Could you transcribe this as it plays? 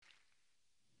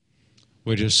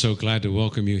We're just so glad to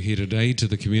welcome you here today to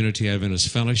the Community Adventist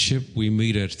Fellowship. We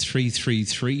meet at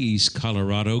 333 East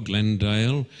Colorado,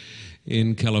 Glendale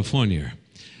in California.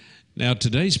 Now,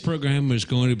 today's program is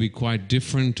going to be quite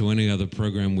different to any other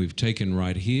program we've taken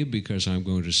right here because I'm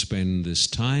going to spend this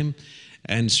time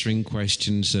answering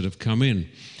questions that have come in.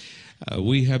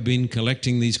 We have been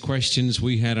collecting these questions.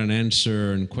 We had an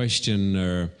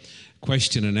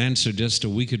question and answer just a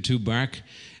week or two back.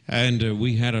 And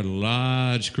we had a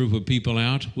large group of people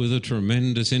out with a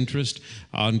tremendous interest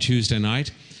on Tuesday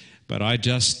night. But I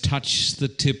just touched the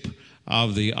tip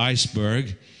of the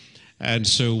iceberg. And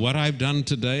so what I've done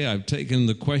today, I've taken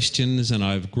the questions and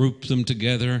I've grouped them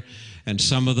together. And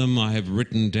some of them I have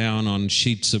written down on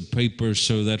sheets of paper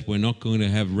so that we're not going to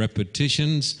have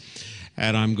repetitions.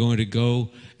 And I'm going to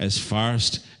go as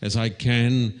fast as I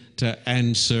can to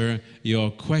answer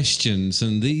your questions.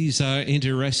 And these are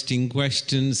interesting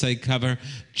questions. They cover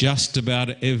just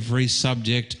about every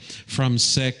subject from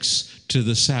sex to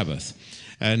the Sabbath.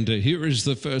 And here is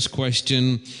the first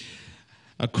question.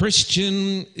 A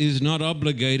Christian is not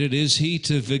obligated, is he,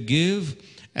 to forgive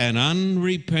an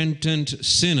unrepentant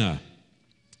sinner?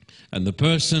 And the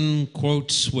person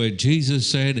quotes where Jesus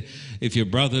said, if your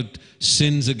brother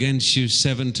sins against you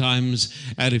 7 times,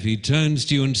 and if he turns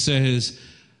to you and says,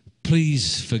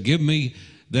 please forgive me,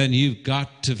 then you've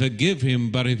got to forgive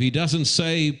him. But if he doesn't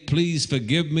say, please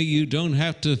forgive me, you don't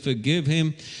have to forgive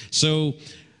him. So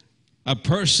a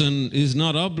person is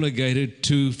not obligated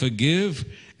to forgive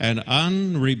an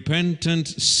unrepentant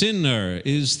sinner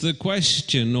is the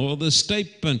question or the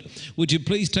statement. Would you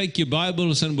please take your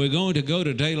Bibles, and we're going to go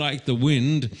today like the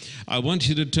wind. I want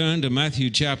you to turn to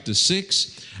Matthew chapter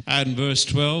 6 and verse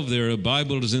 12. There are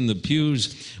Bibles in the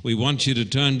pews. We want you to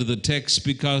turn to the text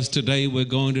because today we're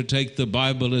going to take the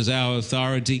Bible as our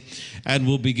authority, and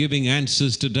we'll be giving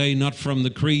answers today not from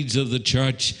the creeds of the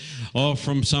church or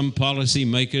from some policy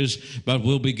makers, but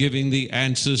we'll be giving the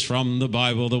answers from the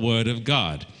Bible, the Word of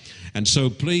God. And so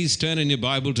please turn in your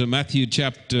Bible to Matthew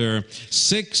chapter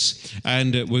 6,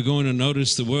 and we're going to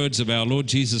notice the words of our Lord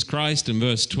Jesus Christ in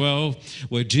verse 12,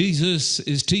 where Jesus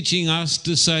is teaching us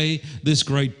to say this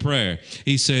great prayer.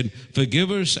 He said,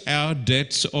 forgive us our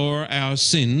debts or our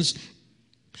sins,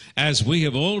 as we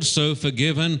have also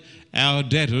forgiven our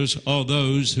debtors or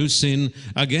those who sin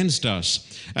against us.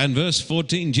 And verse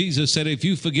 14, Jesus said, if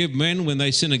you forgive men when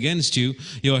they sin against you,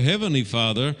 your heavenly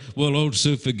Father will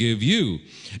also forgive you.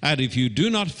 And if you do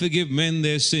not forgive men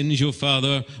their sins, your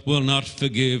Father will not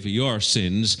forgive your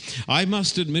sins. I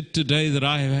must admit today that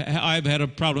I've had a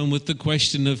problem with the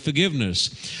question of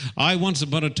forgiveness. I once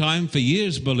upon a time for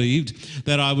years believed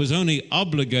that I was only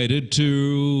obligated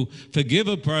to forgive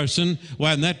a person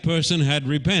when that person had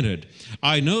repented.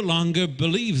 I no longer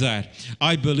believe that.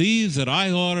 I believe that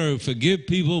I ought to forgive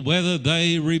people whether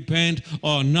they repent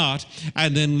or not,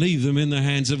 and then leave them in the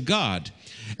hands of God.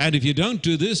 And if you don't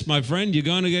do this, my friend, you're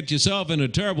going to get yourself in a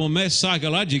terrible mess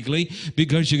psychologically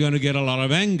because you're going to get a lot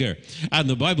of anger. And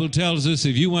the Bible tells us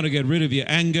if you want to get rid of your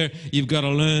anger, you've got to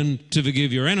learn to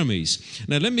forgive your enemies.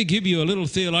 Now, let me give you a little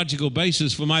theological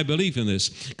basis for my belief in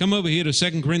this. Come over here to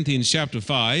 2 Corinthians chapter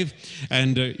 5,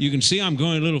 and you can see I'm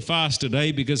going a little fast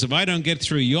today because if I don't get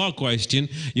through your question,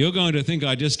 you're going to think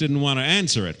I just didn't want to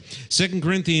answer it. 2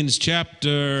 Corinthians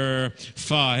chapter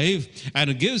 5, and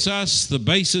it gives us the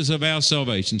basis of our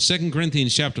salvation. 2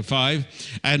 Corinthians chapter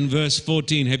 5 and verse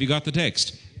 14. Have you got the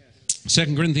text?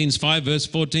 2 Corinthians 5 verse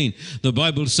 14. The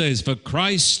Bible says, for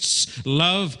Christ's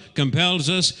love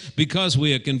compels us because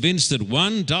we are convinced that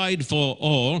one died for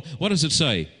all. What does it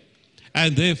say?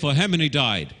 And therefore, how many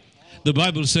died? The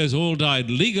Bible says all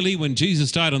died. Legally, when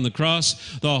Jesus died on the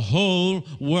cross, the whole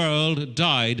world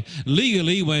died.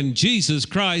 Legally, when Jesus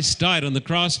Christ died on the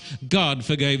cross, God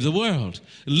forgave the world.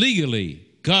 Legally,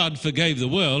 God forgave the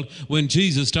world when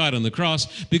Jesus died on the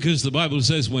cross, because the Bible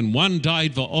says when one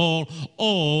died for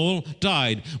all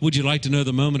died. Would you like to know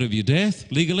the moment of your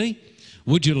death legally?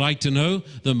 Would you like to know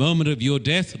the moment of your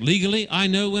death legally? I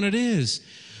know when it is.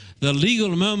 The legal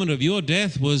moment of your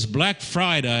death was Black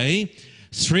Friday,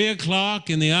 3 o'clock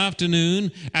in the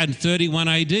afternoon and 31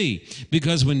 AD.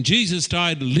 Because when Jesus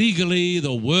died, legally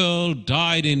the world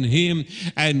died in him,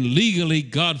 and legally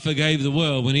God forgave the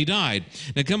world when he died.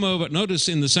 Now come over, notice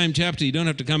in the same chapter, you don't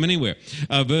have to come anywhere,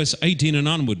 verse 18 and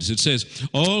onwards, it says,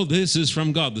 all this is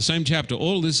from God. The same chapter,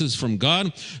 all this is from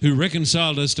God, who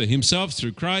reconciled us to himself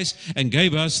through Christ and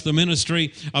gave us the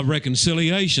ministry of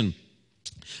reconciliation.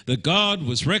 That God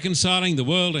was reconciling the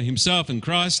world to himself in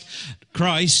Christ,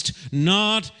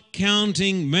 not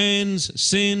counting men's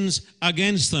sins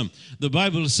against them. The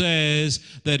Bible says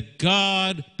that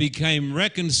God became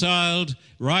reconciled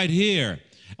right here.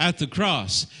 at the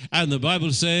cross. And the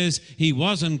Bible says he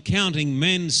wasn't counting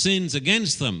men's sins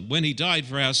against them when he died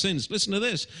for our sins. Listen to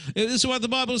this. This is what the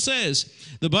Bible says.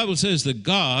 The Bible says that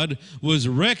God was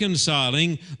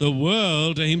reconciling the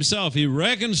world to himself. He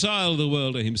reconciled the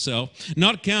world to himself,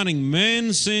 not counting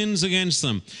men's sins against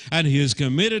them. And he has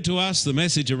committed to us the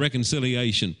message of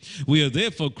reconciliation. We are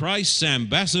therefore Christ's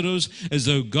ambassadors, as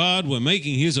though God were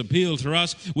making his appeal through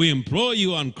us. We implore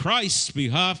you on Christ's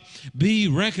behalf, be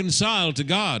reconciled to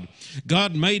God.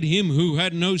 God made him who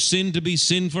had no sin to be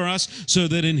sin for us, so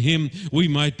that in him we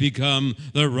might become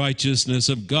the righteousness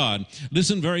of God.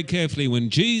 Listen very carefully. When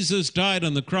Jesus died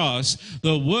on the cross,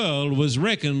 the world was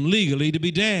reckoned legally to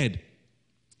be dead.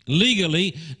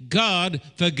 Legally, God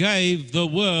forgave the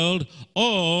world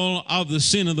all of the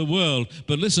sin of the world.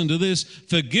 But listen to this,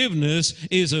 forgiveness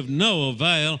is of no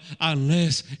avail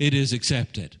unless it is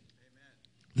accepted.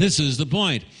 This is the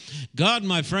point. God,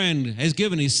 my friend, has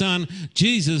given his Son.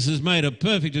 Jesus has made a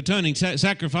perfect atoning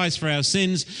sacrifice for our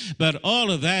sins, but all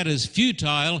of that is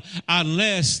futile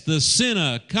unless the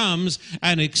sinner comes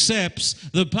and accepts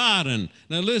the pardon.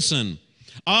 Now listen,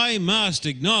 I must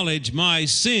acknowledge my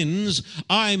sins.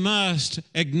 I must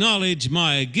acknowledge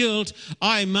my guilt.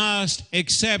 I must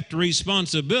accept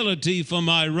responsibility for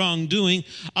my wrongdoing.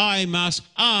 I must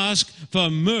ask for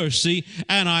mercy,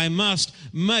 and I must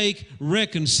make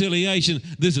reconciliation.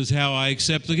 This is how I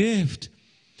accept the gift.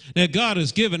 Now, God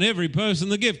has given every person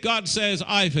the gift. God says,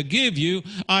 I forgive you.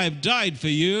 I've died for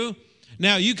you.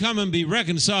 Now you come and be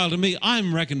reconciled to me.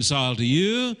 I'm reconciled to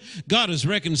you. God is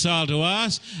reconciled to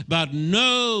us. But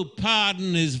no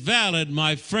pardon is valid,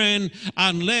 my friend,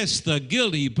 unless the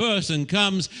guilty person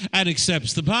comes and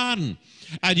accepts the pardon.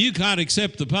 And you can't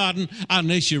accept the pardon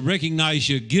unless you recognize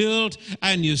your guilt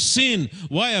and your sin.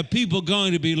 Why are people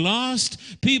going to be lost?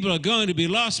 People are going to be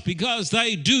lost because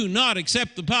they do not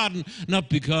accept the pardon, not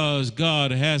because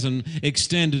God hasn't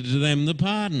extended to them the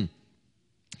pardon.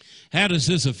 How does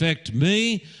this affect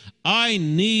me? I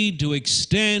need to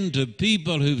extend to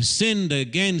people who've sinned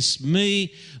against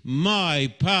me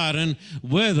my pardon,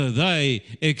 whether they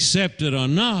accept it or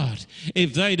not.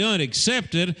 If they don't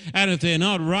accept it, and if they're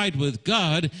not right with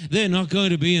God, they're not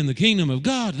going to be in the kingdom of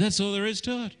God. That's all there is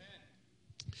to it.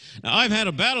 Now, I've had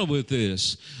a battle with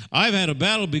this. I've had a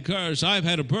battle because I've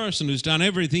had a person who's done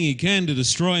everything he can to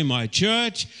destroy my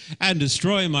church and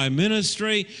destroy my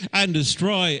ministry and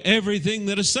destroy everything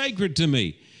that is sacred to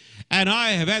me. And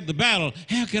I have had the battle.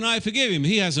 How can I forgive him?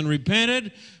 He hasn't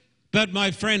repented. But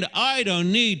my friend, I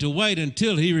don't need to wait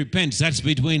until he repents. That's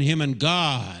between him and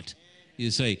God. You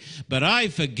see, but I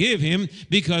forgive him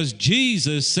because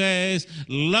Jesus says,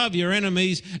 love your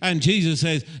enemies. And Jesus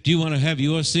says, do you want to have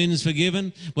your sins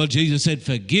forgiven? Well, Jesus said,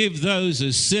 forgive those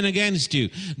who sin against you.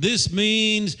 This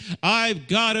means I've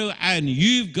got to, and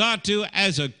you've got to,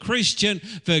 as a Christian,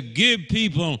 forgive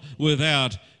people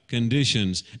without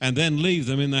conditions, and then leave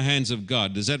them in the hands of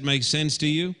God. Does that make sense to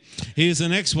you? Here's the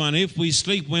next one. If we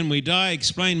sleep when we die,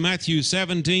 explain Matthew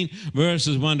 17,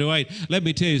 verses 1 to 8. Let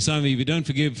me tell you something. If you don't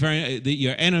forgive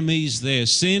your enemies their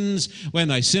sins, when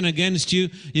they sin against you,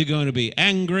 you're going to be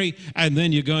angry, and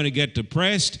then you're going to get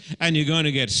depressed, and you're going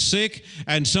to get sick.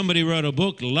 And somebody wrote a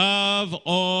book, Love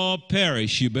or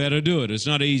Perish. You better do it. It's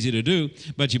not easy to do,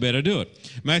 but you better do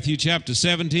it. Matthew chapter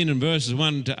 17 and verses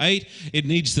 1 to 8, it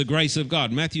needs the grace of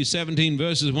God. Matthew 17,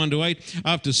 verses 1 to 8.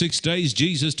 After 6 days,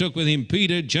 Jesus took with him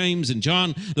Peter, James, and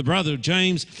John, the brother of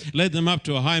James, led them up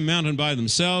to a high mountain by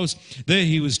themselves. There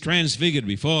he was transfigured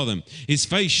before them. His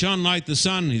face shone like the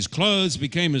sun. His clothes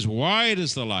became as white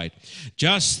as the light.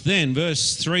 Just then,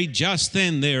 verse 3, just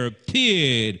then there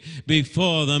appeared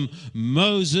before them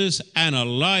Moses and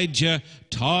Elijah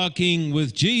talking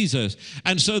with Jesus.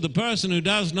 And so the person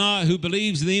who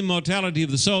believes in the immortality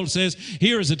of the soul says,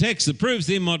 here is a text that proves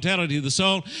the immortality of the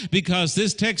soul, because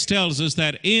this text tells us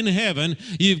that in heaven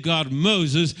you've got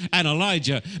Moses and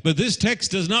Elijah. But this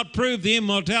text does not prove the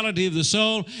immortality of the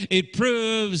soul. It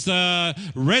proves the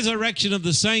resurrection of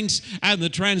the saints and the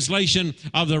translation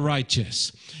of the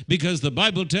righteous. Because the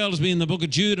Bible tells me in the book of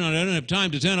Jude, and I don't have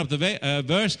time to turn up the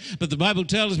verse, but the Bible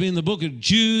tells me in the book of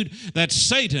Jude that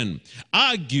Satan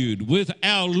argued with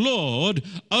our Lord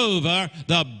over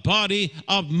the body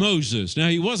of Moses. Now,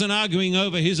 he wasn't arguing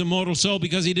over his immortal soul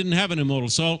because he didn't have an immortal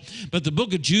soul, but the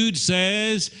book of Jude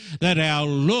says that our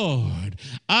Lord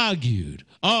argued.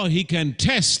 Oh, he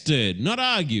contested, not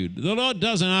argued. The Lord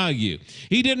doesn't argue.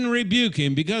 He didn't rebuke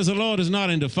him because the Lord is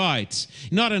not into fights,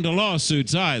 not into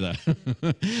lawsuits either.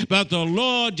 But the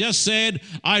Lord just said,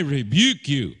 I rebuke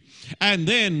you. And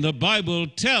then the Bible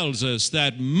tells us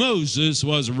that Moses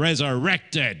was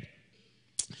resurrected.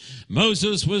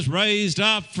 Moses was raised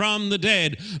up from the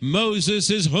dead. Moses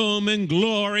is home in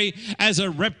glory as a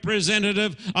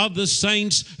representative of the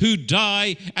saints who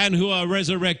die and who are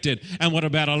resurrected. And what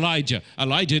about Elijah?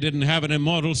 Elijah didn't have an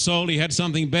immortal soul. He had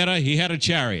something better. He had a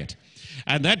chariot.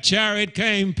 And that chariot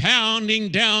came pounding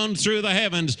down through the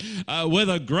heavens with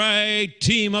a great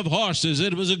team of horses.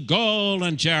 It was a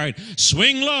golden chariot.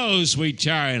 Swing low, sweet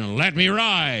chariot, and let me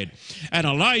ride. And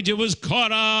Elijah was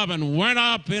caught up and went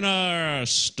up in a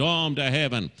storm to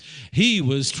heaven. He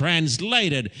was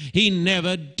translated. He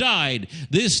never died.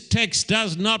 This text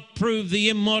does not prove the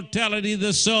immortality of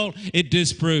the soul. It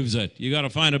disproves it. You got to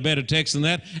find a better text than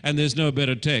that, and there's no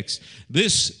better text.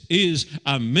 This is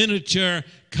a miniature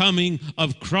coming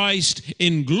of Christ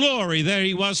in glory. There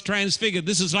he was transfigured.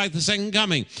 This is like the second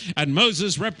coming. And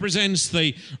Moses represents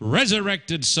the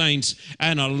resurrected saints,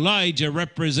 and Elijah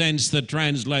represents the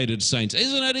translated saints.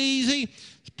 Isn't it easy?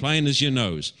 It's plain as your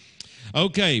nose.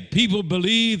 Okay, people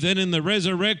believe that in the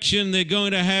resurrection they're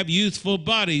going to have youthful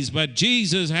bodies, but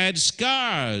Jesus had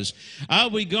scars. Are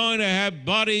we going to have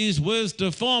bodies with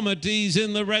deformities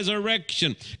in the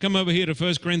resurrection? Come over here to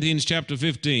 1 Corinthians chapter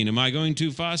 15. Am I going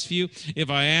too fast for you? If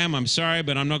I am, I'm sorry,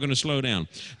 but I'm not going to slow down.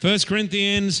 1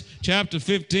 Corinthians chapter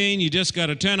 15, you just got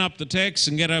to turn up the text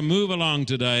and get a move along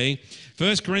today.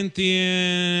 1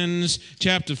 Corinthians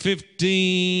chapter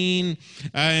 15,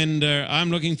 and I'm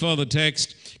looking for the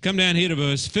text. Come down here to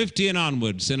verse 50 and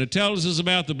onwards, and it tells us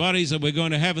about the bodies that we're going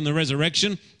to have in the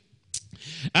resurrection.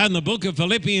 And the book of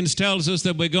Philippians tells us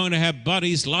that we're going to have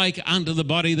bodies like unto the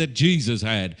body that Jesus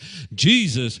had.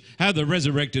 Jesus had the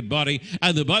resurrected body,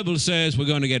 and the Bible says we're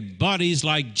going to get bodies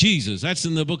like Jesus. That's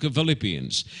in the book of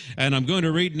Philippians. And I'm going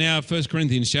to read now 1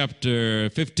 Corinthians chapter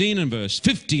 15 and verse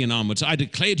 50 and onwards. I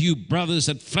declare to you, brothers,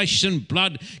 that flesh and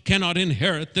blood cannot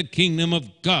inherit the kingdom of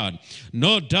God,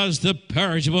 nor does the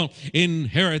perishable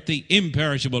inherit the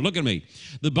imperishable. Look at me.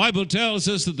 The Bible tells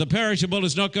us that the perishable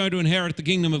is not going to inherit the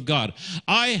kingdom of God.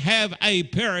 I have a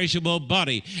perishable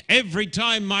body. Every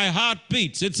time my heart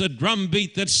beats, it's a drum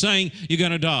beat that's saying, you're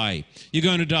going to die. You're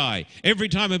going to die. Every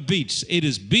time it beats, it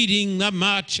is beating the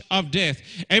march of death.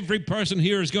 Every person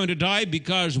here is going to die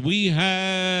because we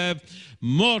have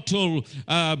mortal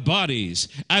bodies,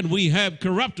 and we have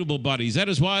corruptible bodies. That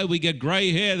is why we get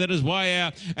gray hair. That is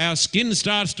why our skin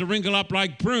starts to wrinkle up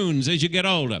like prunes as you get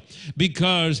older,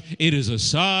 because it is a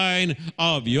sign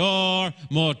of your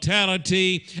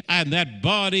mortality, and that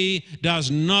body does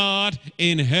not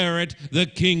inherit the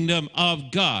kingdom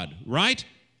of God. Right?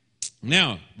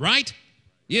 Now, right?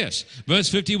 Yes. Verse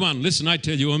 51, listen, I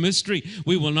tell you a mystery.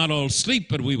 We will not all sleep,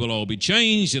 but we will all be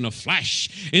changed in a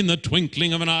flash, in the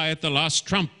twinkling of an eye at the last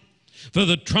trump. For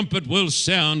the trumpet will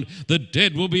sound, the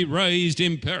dead will be raised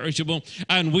imperishable,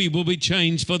 and we will be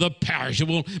changed. For the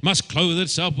perishable must clothe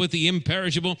itself with the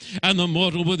imperishable, and the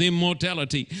mortal with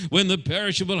immortality. When the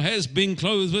perishable has been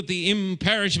clothed with the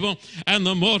imperishable, and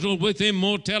the mortal with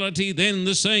immortality, then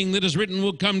the saying that is written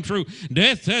will come true.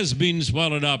 Death has been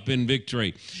swallowed up in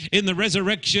victory. In the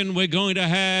resurrection, we're going to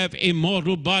have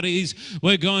immortal bodies.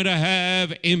 We're going to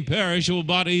have imperishable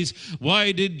bodies.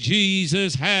 Why did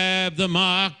Jesus have the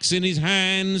marks in his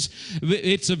hands?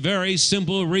 It's a very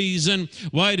simple reason.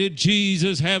 Why did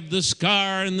Jesus have the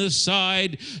scar in the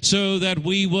side? So that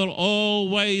we will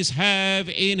always have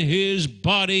in his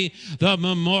body the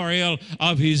memorial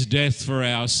of his death for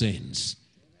our sins.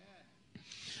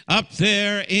 Up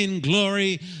there in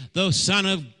glory, the Son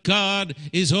of God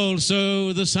is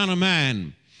also the Son of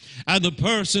Man. And the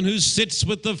person who sits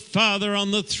with the Father on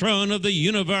the throne of the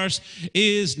universe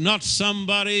is not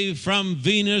somebody from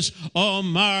Venus or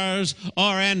Mars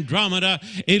or Andromeda.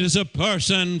 It is a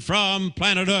person from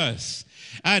planet Earth.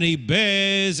 And he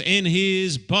bears in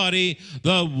his body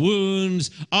the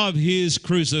wounds of his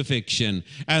crucifixion.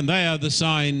 And they are the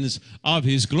signs of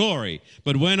his glory.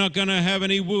 But we're not going to have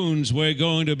any wounds. We're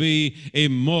going to be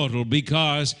immortal,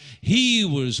 because he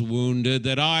was wounded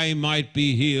that I might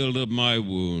be healed of my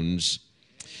wounds.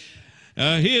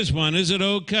 Here's one. Is it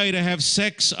okay to have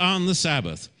sex on the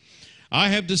Sabbath? I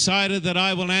have decided that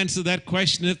I will answer that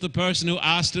question if the person who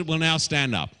asked it will now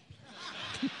stand up.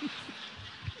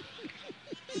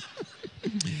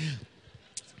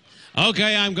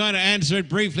 Okay, I'm going to answer it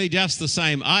briefly just the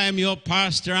same. I am your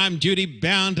pastor. I'm duty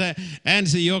bound to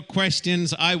answer your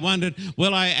questions. I wondered,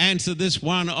 will I answer this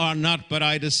one or not? But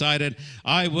I decided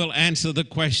I will answer the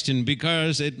question,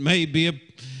 because it may be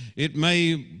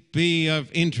of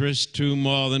interest to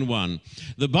more than one.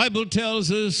 The Bible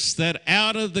tells us that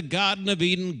out of the Garden of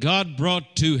Eden, God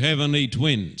brought two heavenly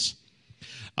twins.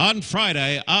 On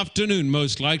Friday afternoon,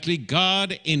 most likely,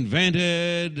 God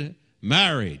invented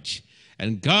marriage.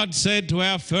 And God said to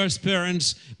our first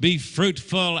parents, be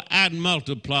fruitful and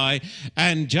multiply.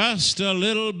 And just a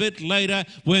little bit later,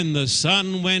 when the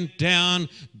sun went down,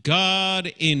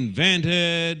 God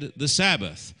invented the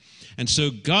Sabbath. And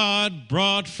so God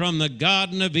brought from the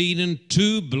Garden of Eden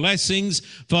two blessings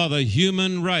for the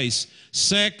human race,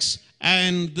 sex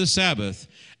and the Sabbath.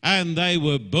 And they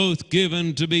were both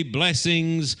given to be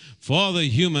blessings for the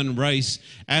human race.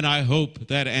 And I hope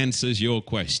that answers your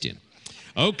question.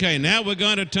 Okay, now we're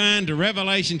going to turn to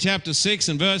Revelation chapter 6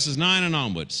 and verses 9 and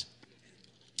onwards.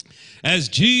 As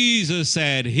Jesus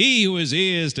said, he who has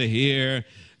ears to hear,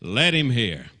 let him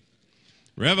hear.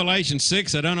 Revelation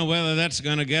 6, I don't know whether that's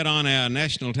going to get on our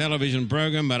national television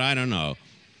program, but I don't know.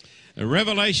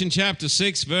 Revelation chapter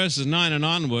 6, verses 9 and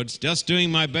onwards, just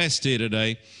doing my best here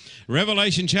today.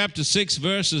 Revelation chapter 6,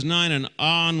 verses 9 and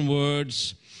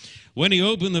onwards. When he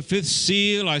opened the fifth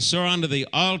seal, I saw under the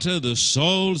altar the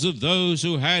souls of those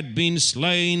who had been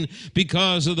slain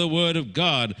because of the word of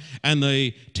God and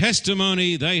the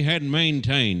testimony they had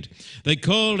maintained. They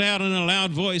called out in a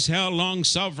loud voice, how long,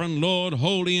 sovereign Lord,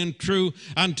 holy and true,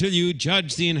 until you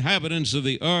judge the inhabitants of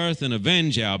the earth and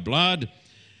avenge our blood?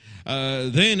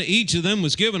 Then each of them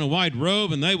was given a white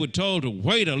robe, and they were told to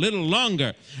wait a little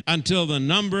longer until the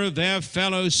number of their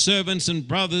fellow servants and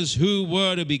brothers who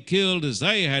were to be killed as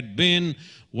they had been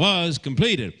was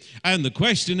completed. And the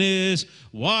question is,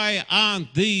 why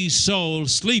aren't these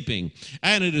souls sleeping?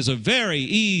 And it is a very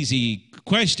easy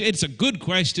question. It's a good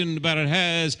question, but it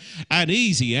has an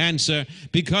easy answer,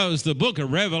 because the book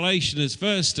of Revelation is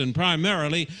first and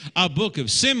primarily a book of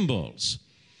symbols.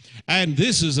 And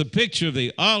this is a picture of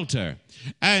the altar.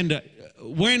 And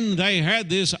when they had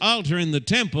this altar in the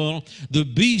temple, the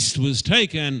beast was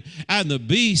taken, and the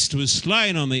beast was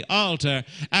slain on the altar,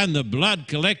 and the blood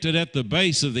collected at the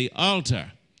base of the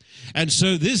altar. And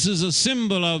so this is a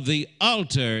symbol of the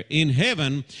altar in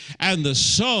heaven, and the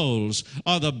souls,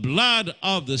 or the blood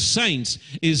of the saints,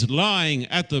 is lying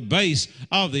at the base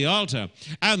of the altar.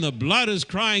 And the blood is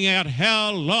crying out,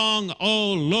 how long,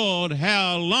 O Lord,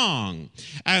 how long?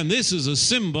 And this is a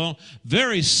symbol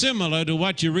very similar to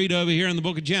what you read over here in the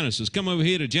book of Genesis. Come over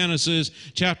here to Genesis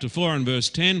chapter 4 and verse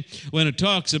 10, when it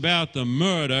talks about the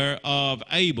murder of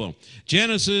Abel.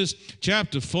 Genesis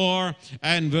chapter 4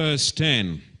 and verse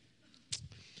 10.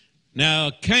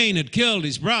 Now, Cain had killed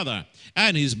his brother,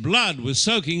 and his blood was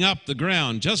soaking up the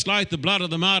ground, just like the blood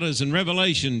of the martyrs in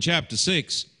Revelation chapter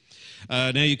 6. Now,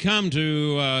 you come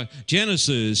to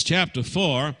Genesis chapter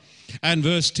 4 and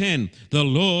verse 10. The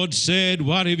Lord said,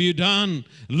 what have you done?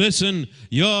 Listen,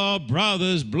 your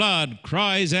brother's blood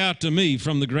cries out to me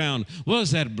from the ground.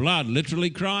 Was that blood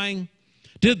literally crying?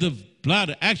 Did the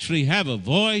blood actually have a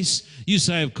voice? You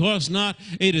say, of course not.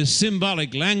 It is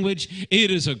symbolic language. It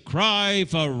is a cry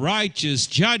for righteous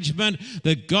judgment,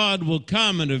 that God will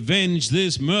come and avenge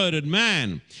this murdered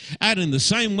man. And in the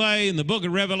same way, in the book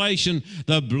of Revelation,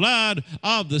 the blood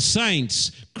of the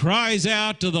saints cries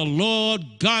out to the Lord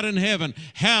God in heaven,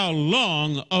 how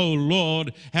long, O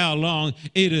Lord, how long?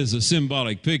 It is a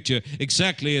symbolic picture,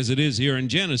 exactly as it is here in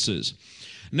Genesis.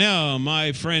 Now,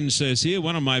 my friend says here,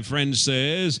 one of my friends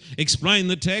says, explain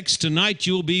the text, tonight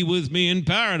you'll be with me in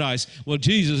paradise. Well,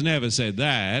 Jesus never said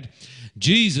that.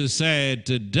 Jesus said,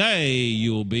 today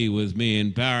you'll be with me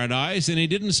in paradise, and he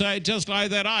didn't say it just like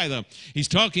that either. He's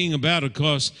talking about, of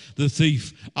course, the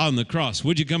thief on the cross.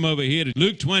 Would you come over here to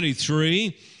Luke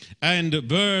 23 and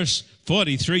verse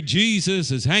 43, Jesus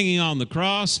is hanging on the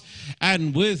cross,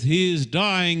 and with his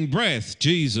dying breath,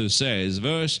 Jesus says,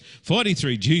 verse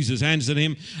 43, Jesus answered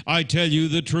him, I tell you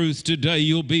the truth, today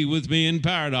you'll be with me in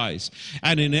paradise.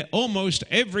 And in almost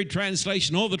every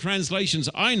translation, all the translations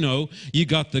I know, you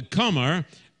got the comma,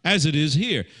 as it is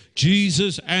here.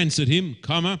 Jesus answered him,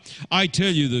 comma, I tell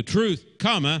you the truth,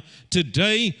 comma,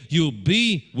 today you'll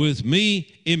be with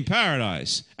me in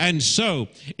paradise. And so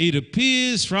it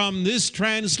appears from this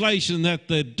translation that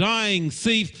the dying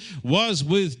thief was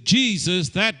with Jesus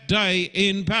that day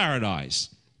in paradise.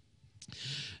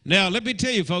 Now, let me tell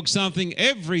you folks something.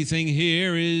 Everything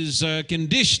here is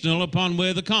conditional upon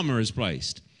where the comma is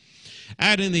placed.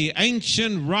 And in the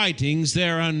ancient writings,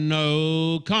 there are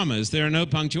no commas. There are no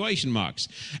punctuation marks.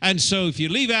 And so if you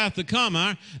leave out the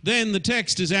comma, then the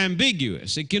text is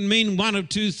ambiguous. It can mean one of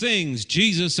two things.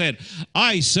 Jesus said,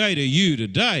 I say to you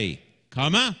today,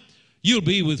 comma, you'll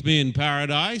be with me in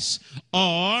paradise.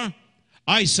 Or,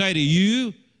 I say to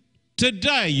you,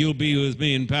 today you'll be with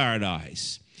me in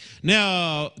paradise.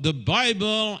 Now, the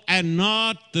Bible and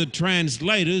not the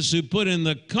translators who put in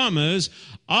the commas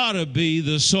ought to be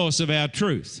the source of our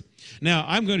truth. Now,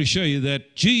 I'm going to show you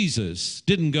that Jesus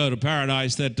didn't go to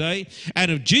paradise that day,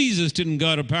 and if Jesus didn't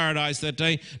go to paradise that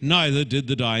day, neither did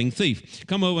the dying thief.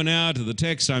 Come over now to the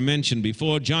text I mentioned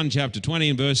before, John chapter 20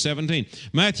 and verse 17.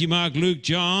 Matthew, Mark, Luke,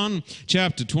 John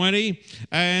chapter 20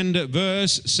 and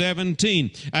verse 17.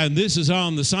 And this is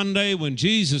on the Sunday when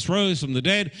Jesus rose from the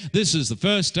dead. This is the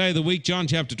first day of the week, John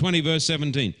chapter 20, verse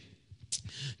 17.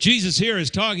 Jesus here is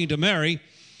talking to Mary,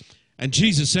 and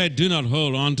Jesus said, "Do not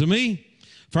hold on to me,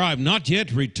 for I have not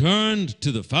yet returned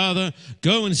to the Father.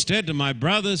 Go instead to my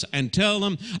brothers and tell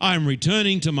them, I am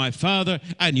returning to my Father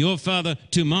and your Father,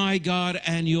 to my God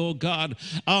and your God."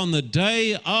 On the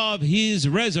day of his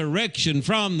resurrection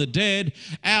from the dead,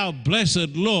 our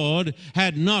blessed Lord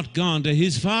had not gone to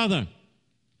his Father.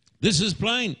 This is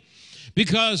plain.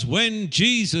 Because when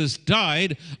Jesus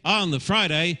died on the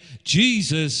Friday,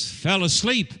 Jesus fell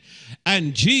asleep.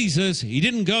 And Jesus, he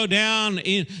didn't go down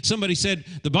in, somebody said,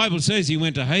 the Bible says he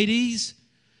went to Hades.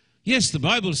 Yes, the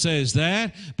Bible says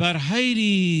that, but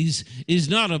Hades is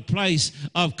not a place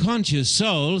of conscious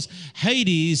souls.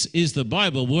 Hades is the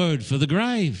Bible word for the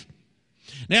grave.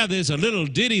 Now, there's a little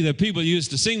ditty that people used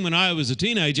to sing when I was a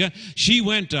teenager. She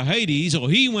went to Hades, or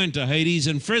he went to Hades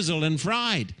and frizzled and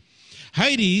fried.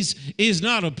 Hades is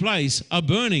not a place of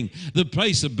burning. The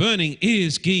place of burning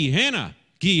is Gehenna.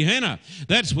 Gehenna.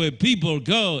 That's where people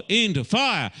go into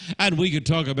fire. And we could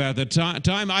talk about that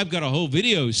time. I've got a whole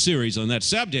video series on that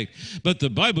subject. But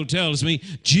the Bible tells me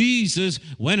Jesus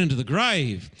went into the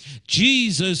grave.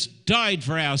 Jesus died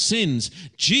for our sins.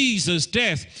 Jesus'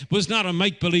 death was not a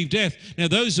make-believe death. Now,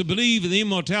 those who believe in the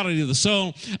immortality of the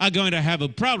soul are going to have a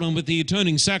problem with the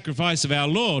atoning sacrifice of our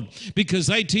Lord, because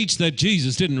they teach that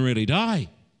Jesus didn't really die.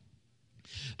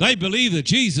 They believe that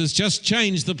Jesus just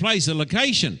changed the place of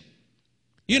location.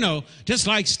 You know, just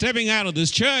like stepping out of this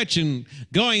church and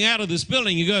going out of this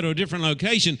building, you go to a different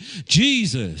location.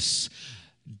 Jesus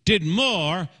did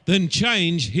more than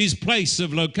change his place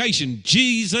of location.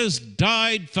 Jesus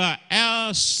died for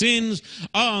our sins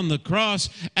on the cross,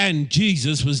 and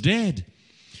Jesus was dead.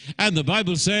 And the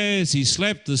Bible says he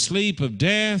slept the sleep of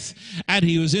death, and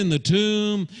he was in the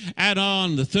tomb, and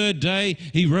on the third day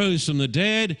he rose from the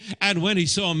dead. And when he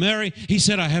saw Mary, he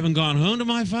said, "I haven't gone home to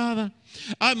my Father.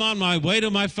 I'm on my way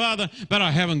to my Father, but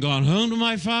I haven't gone home to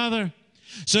my Father."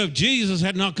 So if Jesus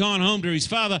had not gone home to his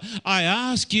Father, I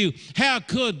ask you, how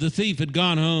could the thief have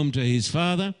gone home to his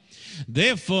Father?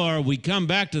 Therefore, we come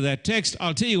back to that text.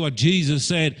 I'll tell you what Jesus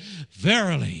said.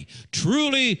 "Verily,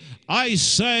 truly, I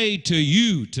say to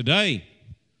you today,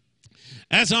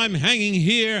 as I'm hanging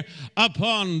here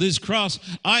upon this cross,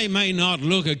 I may not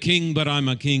look a king, but I'm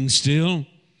a king still.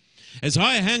 As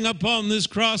I hang upon this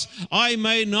cross, I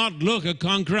may not look a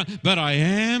conqueror, but I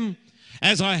am.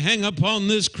 As I hang upon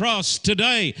this cross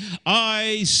today,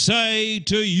 I say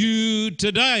to you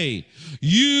today,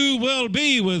 you will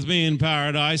be with me in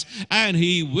paradise, and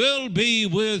he will be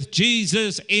with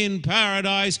Jesus in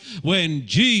paradise when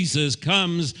Jesus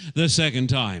comes the second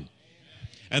time."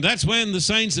 And that's when the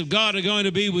saints of God are going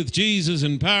to be with Jesus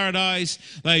in paradise.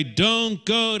 They don't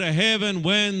go to heaven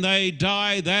when they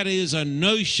die. That is a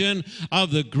notion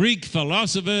of the Greek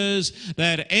philosophers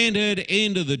that entered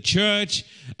into the church,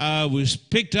 was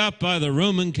picked up by the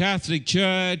Roman Catholic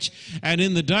Church. And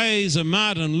in the days of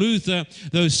Martin Luther,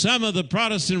 though some of the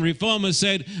Protestant reformers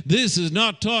said, this is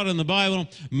not taught in the Bible,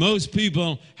 most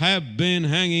people have been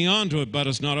hanging on to it, but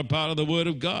it's not a part of the Word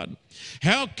of God.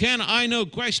 How can I know?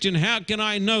 Question, how can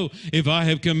I know if I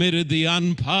have committed the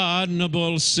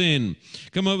unpardonable sin?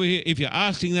 Come over here. If you're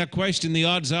asking that question, the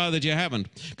odds are that you haven't.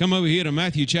 Come over here to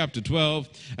Matthew chapter 12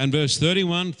 and verse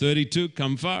 31, 32.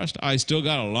 Come fast. I still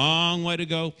got a long way to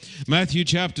go. Matthew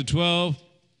chapter 12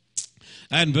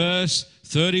 and verse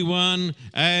 31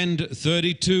 and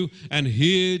 32. And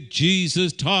here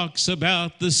Jesus talks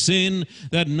about the sin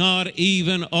that not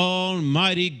even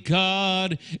Almighty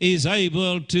God is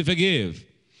able to forgive.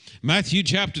 Matthew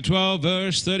chapter 12,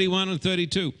 verse 31 and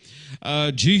 32.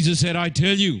 Jesus said, "I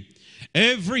tell you,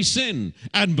 every sin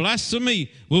and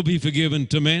blasphemy will be forgiven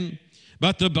to men,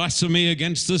 but the blasphemy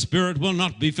against the Spirit will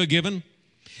not be forgiven.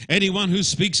 Anyone who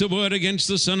speaks a word against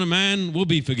the Son of Man will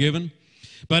be forgiven.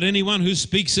 But anyone who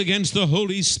speaks against the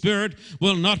Holy Spirit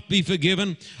will not be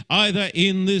forgiven, either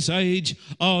in this age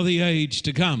or the age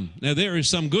to come." Now, there is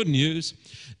some good news.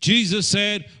 Jesus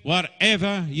said,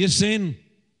 whatever you sin,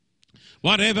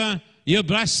 whatever your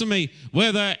blasphemy,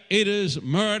 whether it is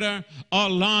murder or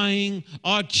lying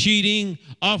or cheating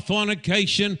or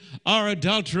fornication or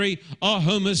adultery or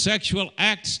homosexual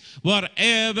acts,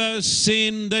 whatever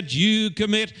sin that you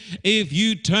commit, if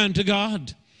you turn to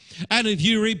God, and if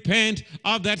you repent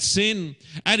of that sin,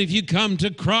 and if you come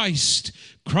to Christ,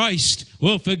 Christ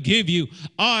will forgive you.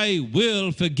 I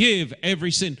will forgive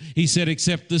every sin. He said,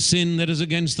 except the sin that is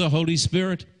against the Holy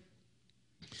Spirit.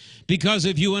 Because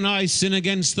if you and I sin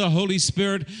against the Holy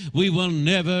Spirit, we will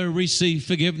never receive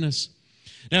forgiveness.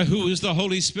 Now, who is the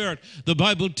Holy Spirit? The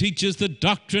Bible teaches the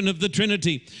doctrine of the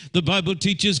Trinity. The Bible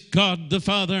teaches God the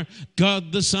Father,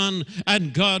 God the Son,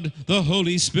 and God the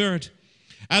Holy Spirit.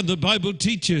 And the Bible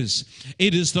teaches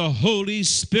it is the Holy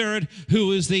Spirit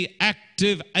who is the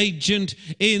active agent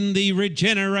in the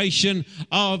regeneration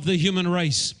of the human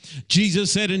race.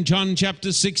 Jesus said in John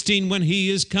chapter 16, when he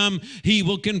is come, he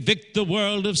will convict the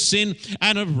world of sin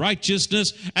and of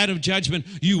righteousness and of judgment.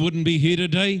 You wouldn't be here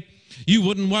today. You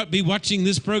wouldn't be watching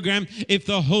this program if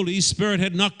the Holy Spirit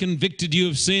had not convicted you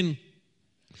of sin.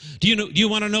 Do you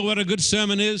want to know what a good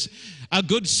sermon is? A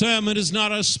good sermon is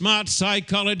not a smart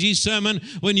psychology sermon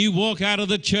when you walk out of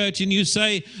the church and you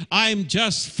say, I'm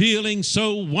just feeling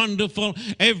so wonderful.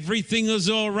 Everything is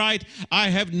all right. I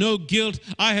have no guilt.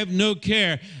 I have no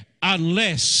care.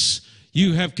 Unless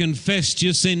you have confessed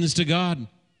your sins to God.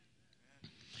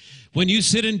 When you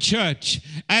sit in church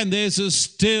and there's a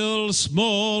still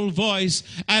small voice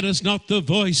and it's not the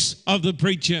voice of the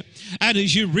preacher, and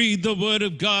as you read the Word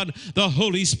of God, the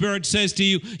Holy Spirit says to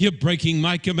you, you're breaking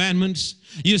my commandments,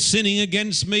 you're sinning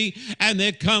against me, and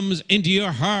there comes into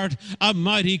your heart a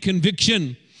mighty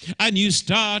conviction, and you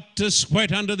start to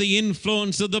sweat under the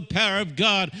influence of the power of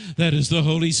God, that is the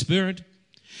Holy Spirit.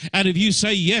 And if you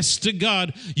say yes to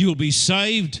God, you'll be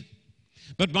saved.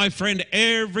 But my friend,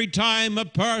 every time a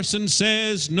person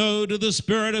says no to the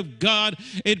Spirit of God,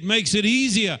 it makes it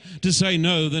easier to say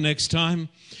no the next time.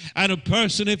 And a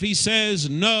person, if he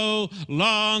says no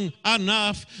long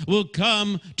enough, will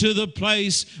come to the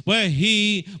place where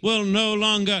he will no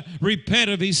longer repent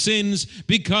of his sins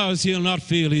because he'll not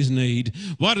feel his need.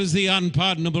 What is the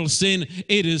unpardonable sin?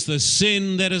 It is the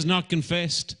sin that is not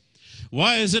confessed.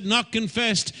 Why is it not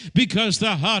confessed? Because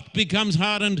the heart becomes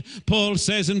hardened. Paul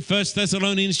says in 1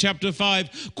 Thessalonians chapter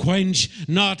 5, quench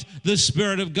not the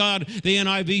Spirit of God. The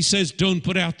NIV says, don't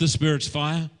put out the Spirit's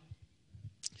fire.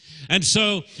 And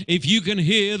so if you can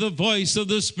hear the voice of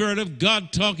the Spirit of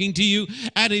God talking to you,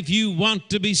 and if you want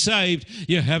to be saved,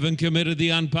 you haven't committed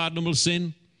the unpardonable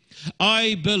sin.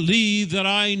 I believe that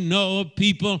I know of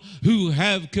people who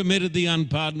have committed the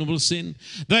unpardonable sin.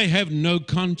 They have no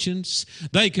conscience.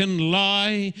 They can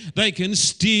lie, they can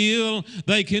steal,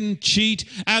 they can cheat,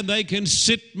 and they can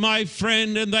sit, my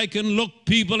friend, and they can look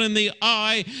people in the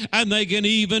eye, and they can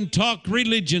even talk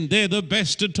religion. They're the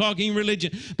best at talking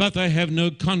religion, but they have no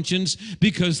conscience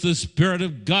because the Spirit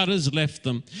of God has left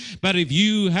them. But if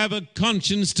you have a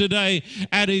conscience today,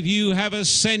 and if you have a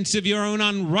sense of your own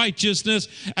unrighteousness,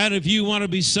 and if you want to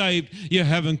be saved, you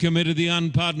haven't committed the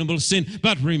unpardonable sin.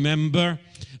 But remember,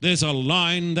 there's a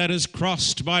line that is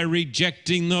crossed by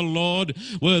rejecting the Lord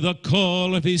where the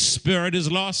call of His Spirit is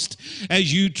lost.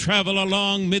 As you travel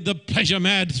along mid the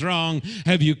pleasure-mad throng,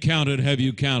 have you counted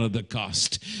the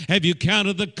cost? Have you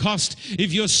counted the cost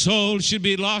if your soul should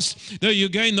be lost, though you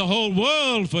gain the whole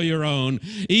world for your own?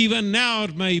 Even now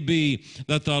it may be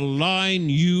that the line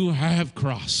you have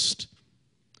crossed.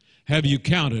 Have you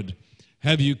counted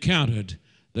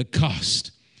the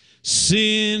cost?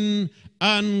 Sin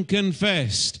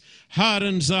unconfessed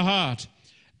hardens the heart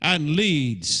and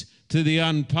leads to the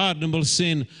unpardonable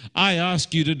sin. I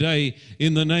ask you today,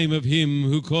 in the name of Him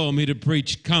who called me to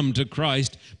preach, come to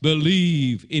Christ,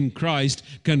 believe in Christ,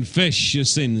 confess your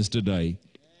sins today.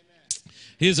 Amen.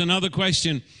 Here's another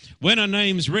question. When are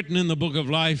names written in the book of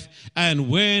life, and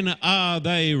when are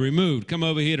they removed? Come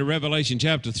over here to Revelation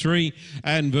chapter 3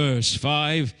 and verse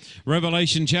 5.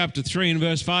 Revelation chapter 3 and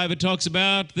verse 5, it talks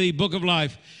about the book of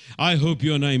life. I hope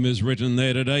your name is written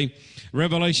there today.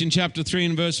 Revelation chapter 3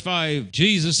 and verse 5,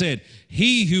 Jesus said,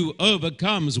 he who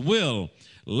overcomes will,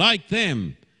 like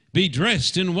them, be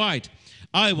dressed in white.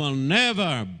 I will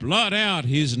never blot out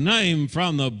his name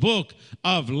from the book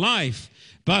of life,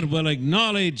 but will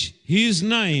acknowledge his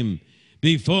name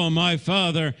before my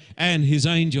Father and his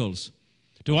angels.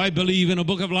 Do I believe in a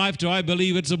book of life? Do I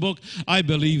believe it's a book? I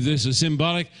believe this is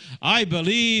symbolic. I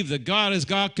believe that God has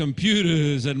got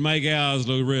computers that make ours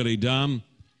look really dumb.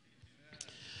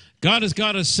 God has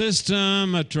got a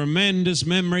system, a tremendous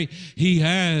memory. He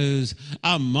has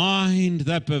a mind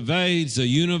that pervades the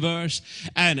universe.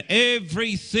 And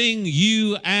everything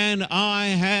you and I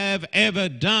have ever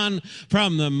done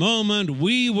from the moment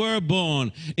we were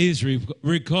born is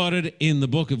recorded in the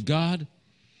book of God.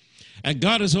 And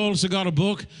God has also got a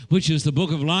book, which is the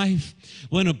book of life.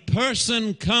 When a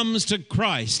person comes to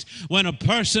Christ, when a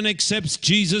person accepts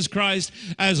Jesus Christ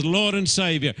as Lord and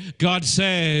Savior, God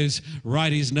says,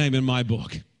 write his name in my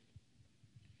book.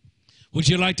 Would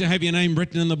you like to have your name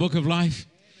written in the book of life?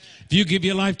 If you give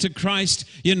your life to Christ,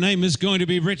 your name is going to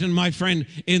be written, my friend,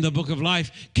 in the book of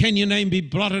life. Can your name be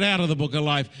blotted out of the book of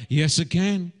life? Yes, it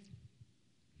can.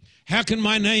 How can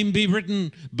my name be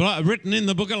written in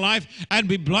the book of life and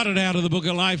be blotted out of the book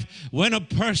of life? When a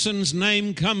person's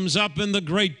name comes up in the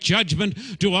great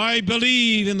judgment, do I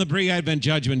believe in the pre-Advent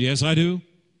judgment? Yes, I do.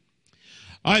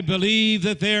 I believe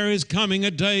that there is coming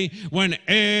a day when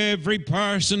every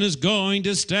person is going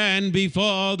to stand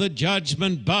before the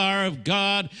judgment bar of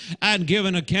God and give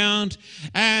an account.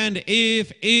 And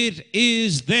if it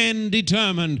is then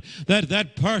determined that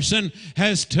that person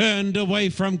has turned away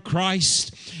from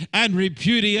Christ and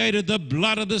repudiated the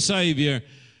blood of the Savior,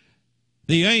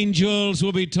 the angels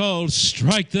will be told,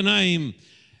 strike the name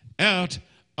out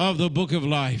of the book of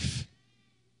life.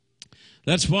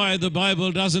 That's why the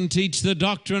Bible doesn't teach the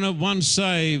doctrine of once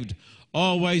saved,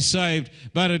 always saved,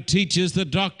 but it teaches the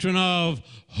doctrine of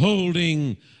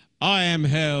holding, I am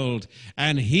held,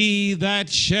 and he that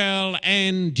shall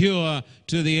endure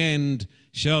to the end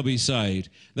shall be saved.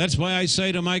 That's why I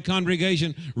say to my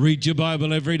congregation, read your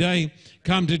Bible every day,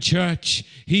 come to church,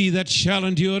 he that shall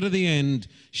endure to the end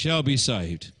shall be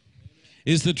saved.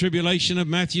 Is the tribulation of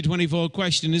Matthew 24,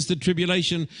 question, is the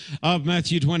tribulation of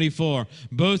Matthew 24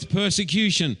 both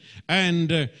persecution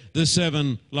and the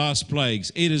 7 last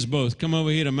plagues? It is both. Come over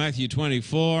here to Matthew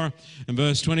 24 and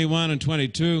verse 21 and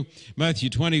 22. Matthew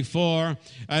 24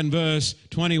 and verse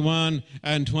 21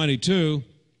 and 22.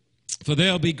 For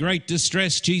there'll be great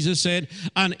distress, Jesus said,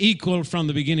 unequal from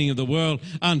the beginning of the world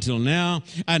until now,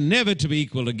 and never to be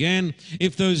equaled again.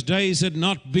 If those days had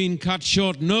not been cut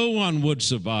short, no one would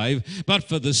survive. But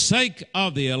for the sake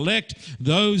of the elect,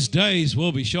 those days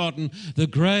will be shortened. The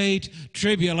great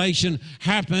tribulation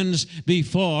happens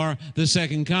before the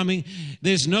second coming.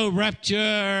 There's no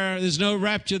rapture. There's no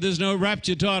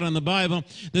rapture taught in the Bible.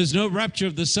 There's no rapture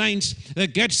of the saints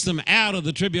that gets them out of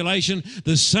the tribulation.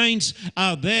 The saints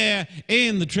are there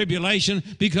in the tribulation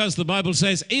because the Bible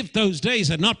says if those days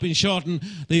had not been shortened,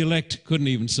 the elect couldn't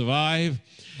even survive.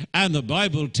 And the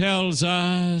Bible tells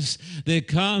us there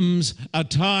comes a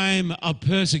time of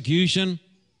persecution.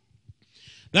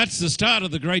 That's the start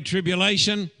of the Great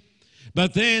Tribulation.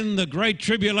 But then the Great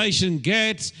Tribulation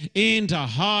gets into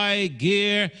high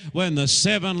gear when the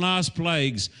 7 last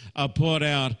plagues are poured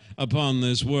out upon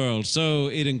this world. So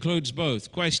it includes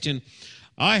both. Question,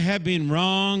 I have been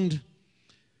wronged,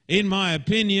 in my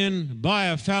opinion, by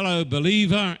a fellow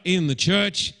believer in the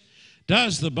church.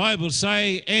 Does the Bible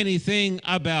say anything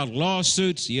about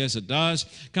lawsuits? Yes, it does.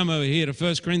 Come over here to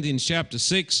 1 Corinthians chapter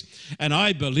 6, and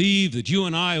I believe that you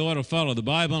and I ought to follow the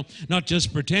Bible, not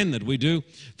just pretend that we do.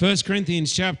 1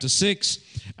 Corinthians chapter 6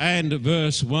 and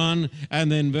verse 1,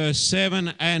 and then verse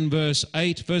 7 and verse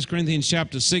 8. 1 Corinthians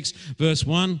chapter 6, verse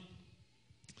 1.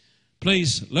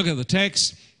 Please look at the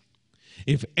text.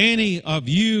 If any of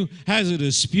you has a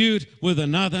dispute with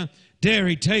another, dare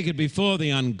he take it before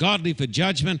the ungodly for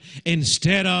judgment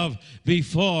instead of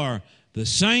before the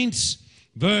saints.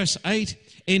 Verse 8,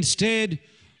 instead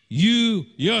you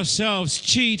yourselves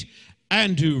cheat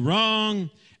and do wrong,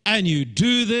 and you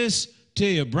do this to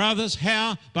your brothers.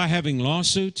 How? By having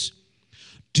lawsuits.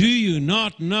 Do you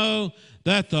not know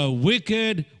that the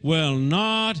wicked will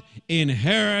not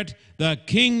inherit the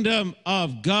kingdom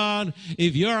of God?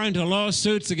 If you're into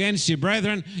lawsuits against your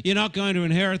brethren, you're not going to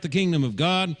inherit the kingdom of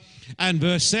God. And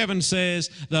verse 7 says,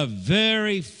 the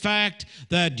very fact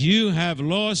that you have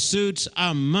lawsuits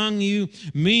among you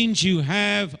means you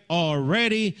have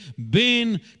already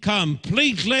been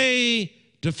completely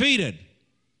defeated.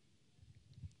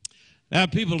 Now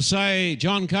people say,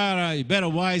 John Carter, you better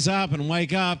wise up and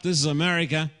wake up. This is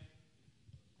America.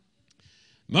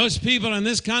 Most people in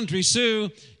this country sue.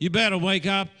 You better wake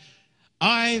up.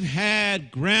 I've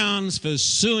had grounds for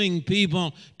suing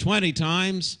people 20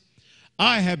 times.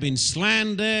 I have been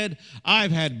slandered.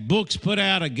 I've had books put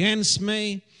out against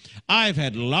me. I've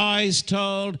had lies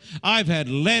told. I've had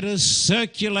letters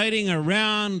circulating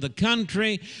around the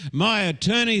country. My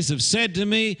attorneys have said to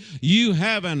me, you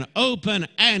have an open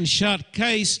and shut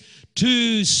case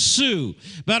to sue.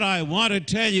 But I want to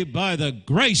tell you, by the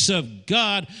grace of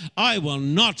God, I will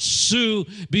not sue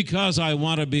because I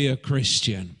want to be a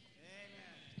Christian.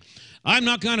 I'm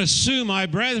not going to sue my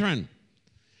brethren.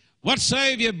 What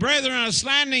say if your brethren are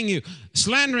slandering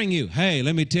you? Hey,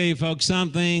 let me tell you folks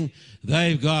something.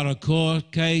 They've got a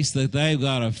court case that they've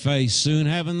got to face soon,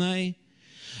 haven't they?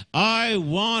 I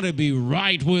want to be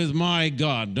right with my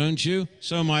God, don't you?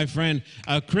 So, my friend,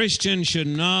 a Christian should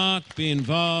not be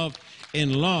involved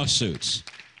in lawsuits.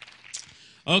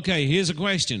 Okay, here's a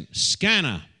question.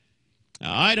 Scanner.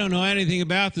 Now, I don't know anything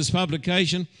about this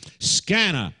publication.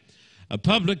 Scanner. a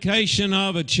publication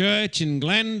of a church in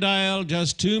Glendale,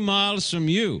 just 2 miles from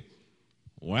you.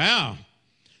 Wow.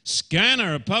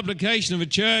 Scanner, a publication of a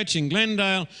church in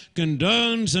Glendale,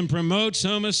 condones and promotes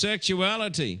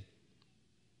homosexuality.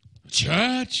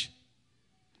 Church?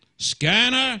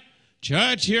 Scanner?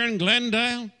 Church here in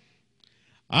Glendale?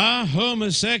 Are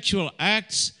homosexual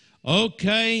acts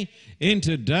okay in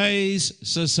today's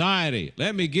society?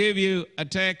 Let me give you a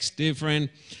text, dear friend.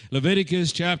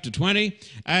 Leviticus chapter 20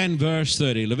 and verse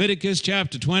 30. Leviticus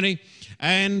chapter 20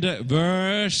 and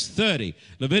verse 30.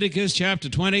 Leviticus chapter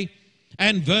 20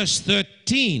 and verse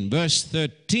 13. Verse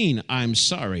 13, I'm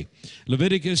sorry.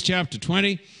 Leviticus chapter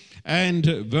 20 and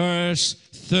verse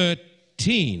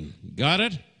 13. Got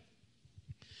it?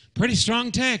 Pretty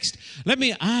strong text. Let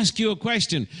me ask you a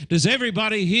question. Does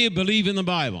everybody here believe in the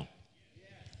Bible?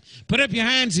 Put up your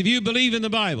hands if you believe in the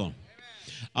Bible.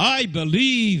 I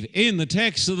believe in the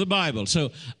text of the Bible.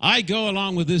 So I go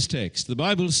along with this text. The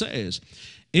Bible says,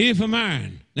 if a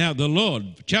man, now the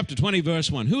Lord, chapter 20,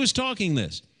 verse 1, who is talking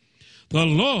this? The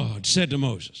Lord said to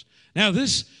Moses. Now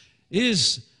this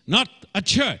is not a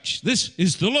church. This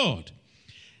is the Lord.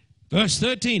 Verse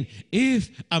 13, if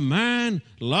a man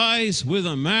lies with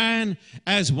a man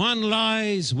as one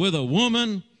lies with a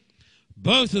woman,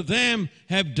 both of them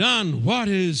have done what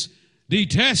is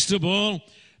detestable.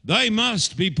 They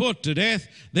must be put to death.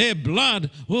 Their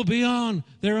blood will be on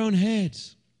their own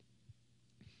heads.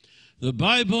 The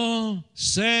Bible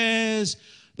says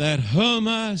that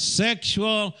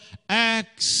homosexual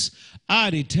acts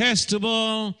are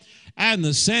detestable, and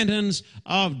the sentence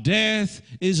of death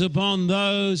is upon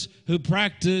those who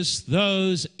practice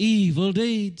those evil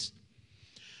deeds,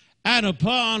 and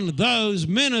upon those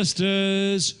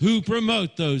ministers who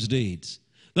promote those deeds.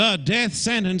 The death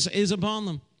sentence is upon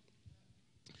them.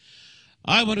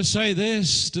 I want to say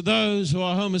this to those who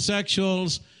are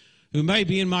homosexuals who may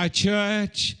be in my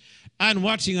church and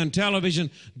watching on television.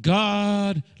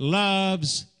 God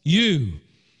loves you.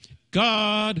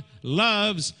 God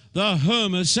loves the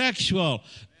homosexual.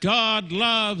 God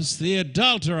loves the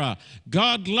adulterer.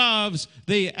 God loves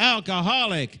the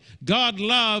alcoholic. God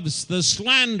loves the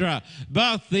slanderer.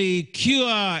 But the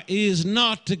cure is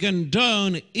not to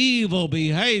condone evil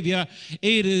behavior.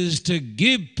 It is to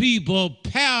give people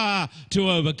power to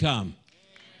overcome.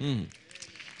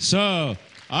 So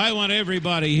I want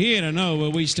everybody here to know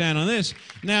where we stand on this.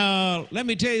 Now, let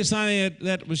me tell you something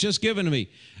that was just given to me.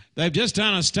 They've just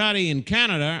done a study in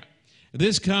Canada.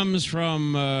 This comes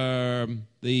from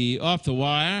the Off the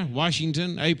Wire,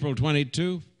 Washington, April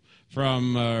 22,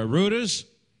 from Reuters.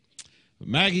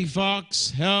 Maggie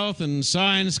Fox, health and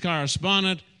science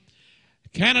correspondent.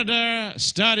 Canada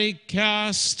study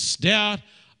casts doubt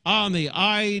on the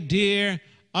idea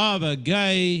of a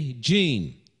gay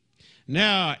gene.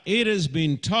 Now, it has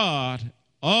been taught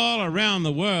all around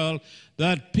the world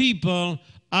that people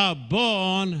are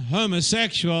born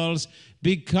homosexuals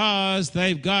because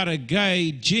they've got a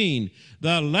gay gene.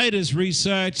 The latest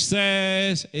research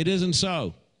says it isn't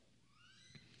so.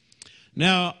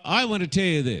 Now, I want to tell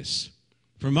you this.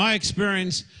 From my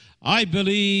experience, I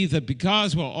believe that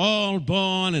because we're all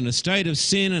born in a state of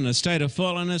sin and a state of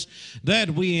fallenness,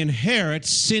 that we inherit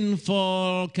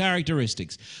sinful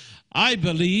characteristics. I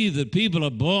believe that people are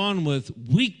born with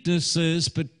weaknesses,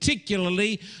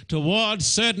 particularly towards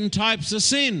certain types of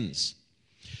sins.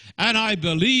 And I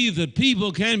believe that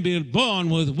people can be born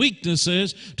with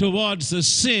weaknesses towards the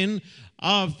sin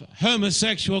of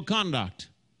homosexual conduct.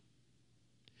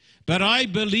 But I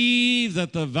believe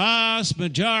that the vast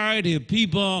majority of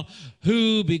people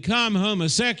who become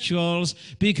homosexuals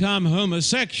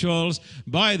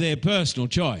by their personal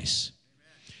choice.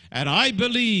 And I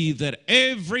believe that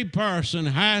every person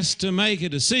has to make a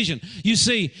decision. You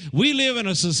see, we live in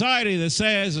a society that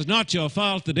says it's not your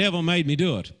fault, the devil made me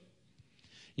do it.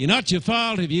 You're not your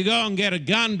fault if you go and get a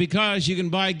gun because you can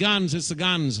buy guns. It's the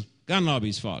gun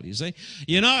lobby's fault, you see.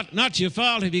 You're not your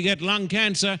fault if you get lung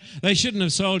cancer. They shouldn't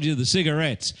have sold you the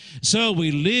cigarettes. So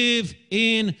we live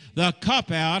in the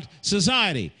cop-out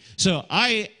society. So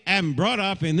I am brought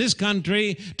up in this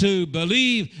country to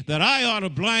believe that I ought to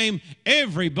blame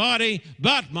everybody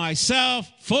but myself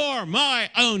for my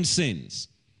own sins.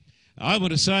 I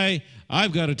want to say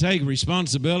I've got to take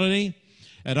responsibility.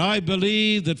 And I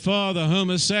believe that for the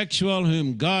homosexual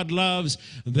whom God loves,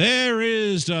 there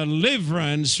is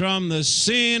deliverance from the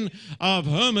sin of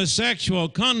homosexual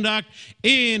conduct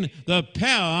in the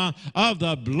power of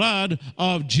the blood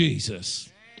of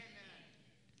Jesus.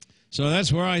 So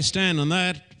that's where I stand on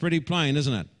that. Pretty plain,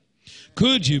 isn't it?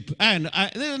 Could you, and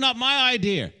this is not my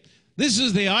idea. This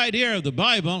is the idea of the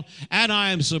Bible, and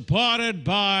I am supported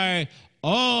by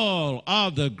all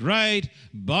of the great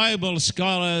Bible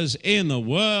scholars in the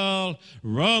world,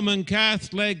 Roman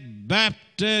Catholic,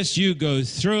 Baptist, you go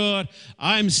through it.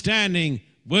 I'm standing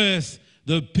with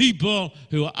the people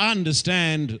who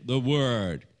understand the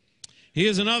Word.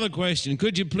 Here's another question.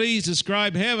 Could you please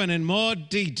describe heaven in more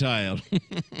detail?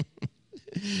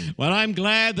 Well, I'm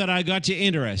glad that I got you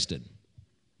interested.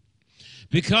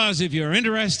 Because if you're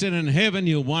interested in heaven,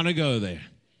 you'll want to go there.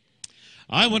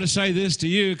 I want to say this to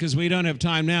you because we don't have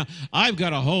time now. I've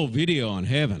got a whole video on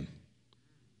heaven.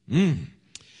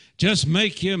 Just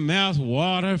make your mouth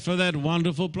water for that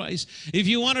wonderful place. If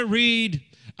you want to read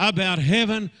about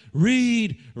heaven,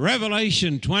 read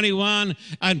Revelation 21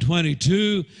 and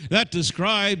 22. That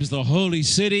describes the holy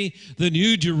city, the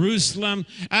New Jerusalem,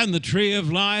 and the tree of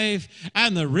life,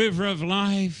 and the river of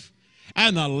life,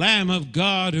 and the Lamb of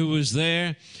God who was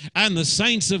there, and the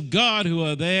saints of God who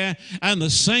are there, and the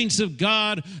saints of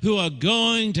God who are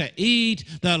going to eat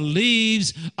the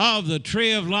leaves of the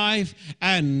tree of life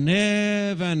and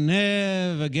never,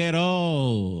 never get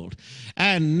old,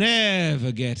 and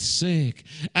never get sick,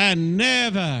 and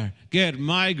never get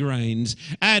migraines,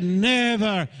 and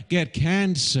never get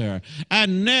cancer,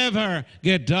 and never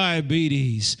get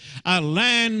diabetes. A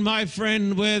land, my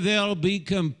friend, where there'll be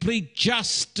complete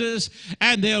justice,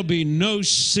 and there'll be no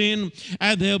sin,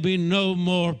 and there'll be no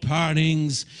more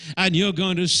partings, and you're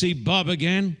going to see Bob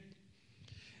again.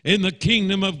 In the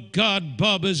kingdom of God,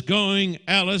 Bob is going,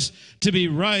 Alice, to be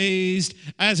raised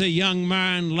as a young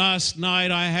man. Last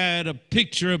night I had a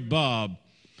picture of Bob,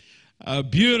 a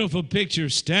beautiful picture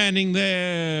standing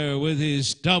there with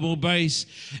his double bass.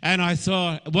 And I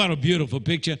thought, what a beautiful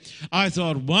picture. I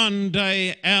thought one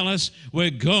day, Alice,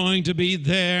 we're going to be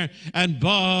there and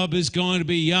Bob is going to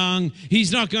be young.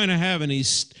 He's not going to have any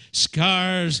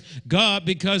scars,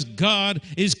 because God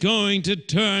is going to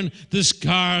turn the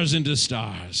scars into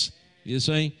stars, you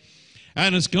see.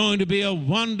 And it's going to be a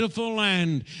wonderful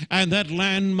land, and that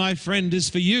land, my friend, is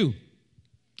for you.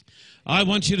 I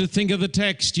want you to think of the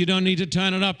text. You don't need to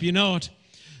turn it up, you know it.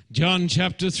 John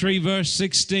chapter 3, verse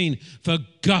 16. For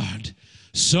God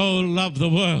so loved the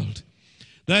world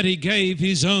that he gave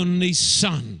his only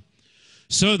Son,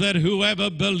 so that whoever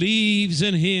believes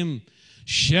in him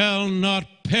shall not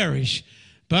perish,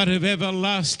 but have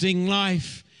everlasting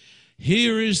life.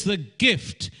 Here is the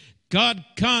gift. God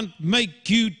can't make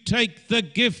you take the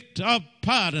gift of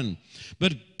pardon,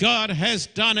 but God has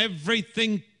done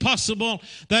everything possible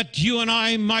that you and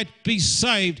I might be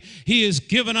saved. He has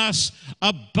given us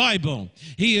a Bible.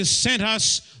 He has sent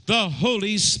us the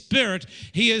Holy Spirit.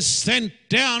 He has sent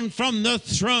down from the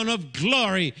throne of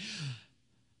glory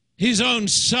his own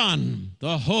Son,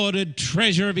 the hoarded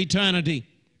treasure of eternity.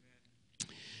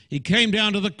 He came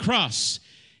down to the cross.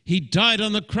 He died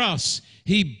on the cross.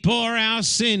 He bore our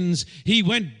sins. He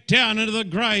went down into the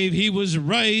grave. He was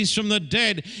raised from the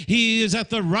dead. He is at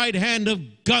the right hand of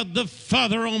God the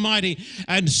Father Almighty.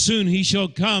 And soon he shall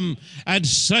come and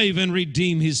save and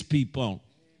redeem his people.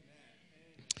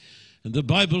 And the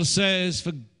Bible says,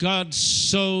 for God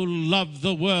so loved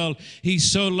the world, he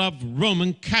so loved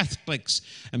Roman Catholics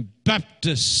and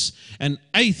Baptists and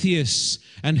atheists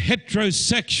and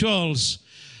heterosexuals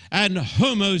and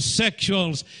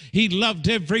homosexuals. He loved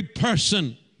every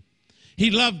person.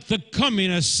 He loved the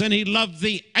communists and he loved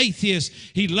the atheists.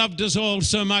 He loved us all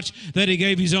so much that he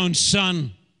gave his own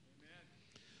Son,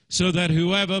 so that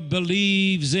whoever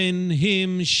believes in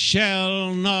him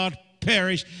shall not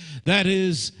perish. That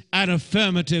is an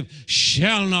affirmative,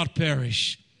 shall not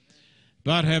perish,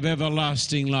 but have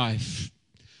everlasting life.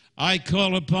 I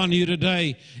call upon you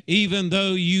today, even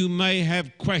though you may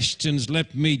have questions,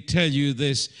 let me tell you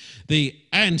this. The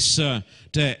answer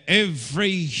to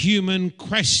every human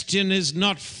question is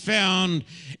not found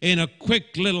in a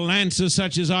quick little answer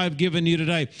such as I've given you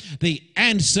today. The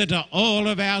answer to all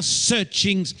of our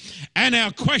searchings and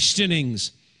our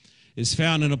questionings is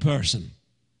found in a person.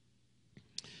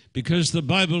 Because the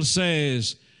Bible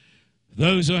says,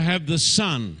 those who have the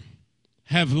Son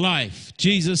have life.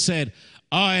 Jesus said,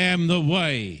 I am the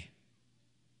way,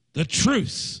 the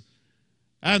truth,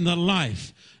 and the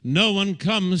life. No one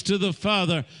comes to the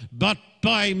Father but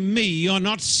by me. You're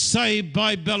not saved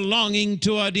by belonging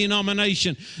to a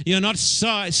denomination. You're not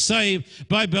saved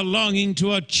by belonging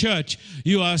to a church.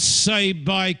 You are saved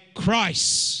by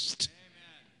Christ.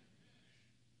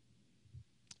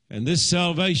 Amen. And this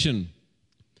salvation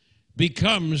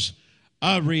becomes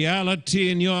a reality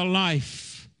in your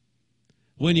life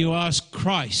when you ask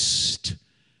Christ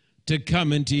to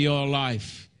come into your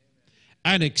life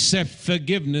and accept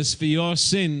forgiveness for your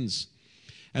sins.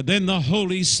 And then the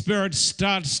Holy Spirit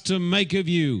starts to make of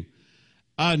you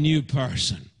a new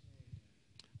person.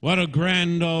 What a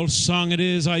grand old song it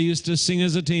is I used to sing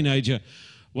as a teenager.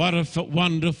 What a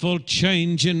wonderful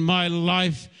change in my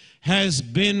life has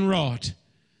been wrought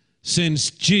since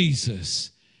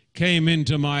Jesus came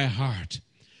into my heart.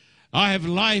 I have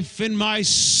life in my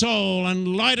soul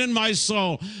and light in my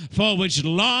soul, for which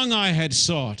long I had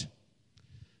sought,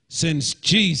 since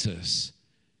Jesus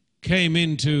came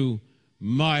into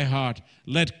my heart.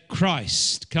 Let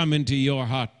Christ come into your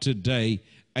heart today.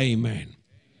 Amen.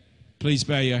 Please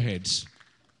bow your heads.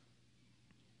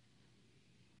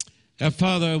 Our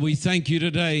Father, we thank you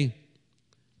today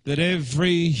that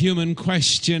every human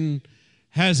question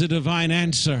has a divine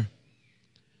answer,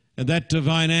 and that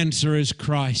divine answer is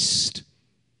Christ.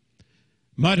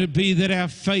 Might it be that our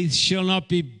faith shall not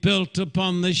be built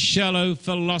upon the shallow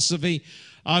philosophy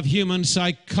of human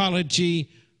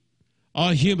psychology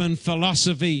or human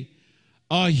philosophy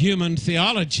or human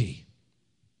theology,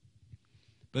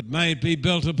 but may it be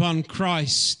built upon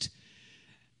Christ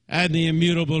and the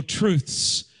immutable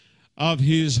truths of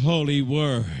his holy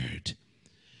word.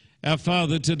 Our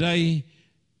Father, today,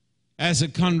 as a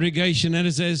congregation and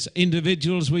as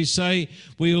individuals, we say,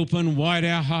 we open wide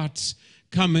our hearts.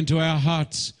 Come into our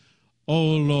hearts, O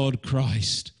Lord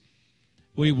Christ.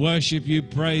 We worship you,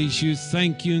 praise you,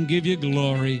 thank you, and give you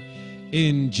glory.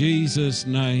 In Jesus'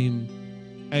 name,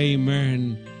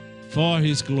 amen. For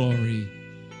his glory,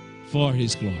 for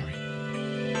his glory.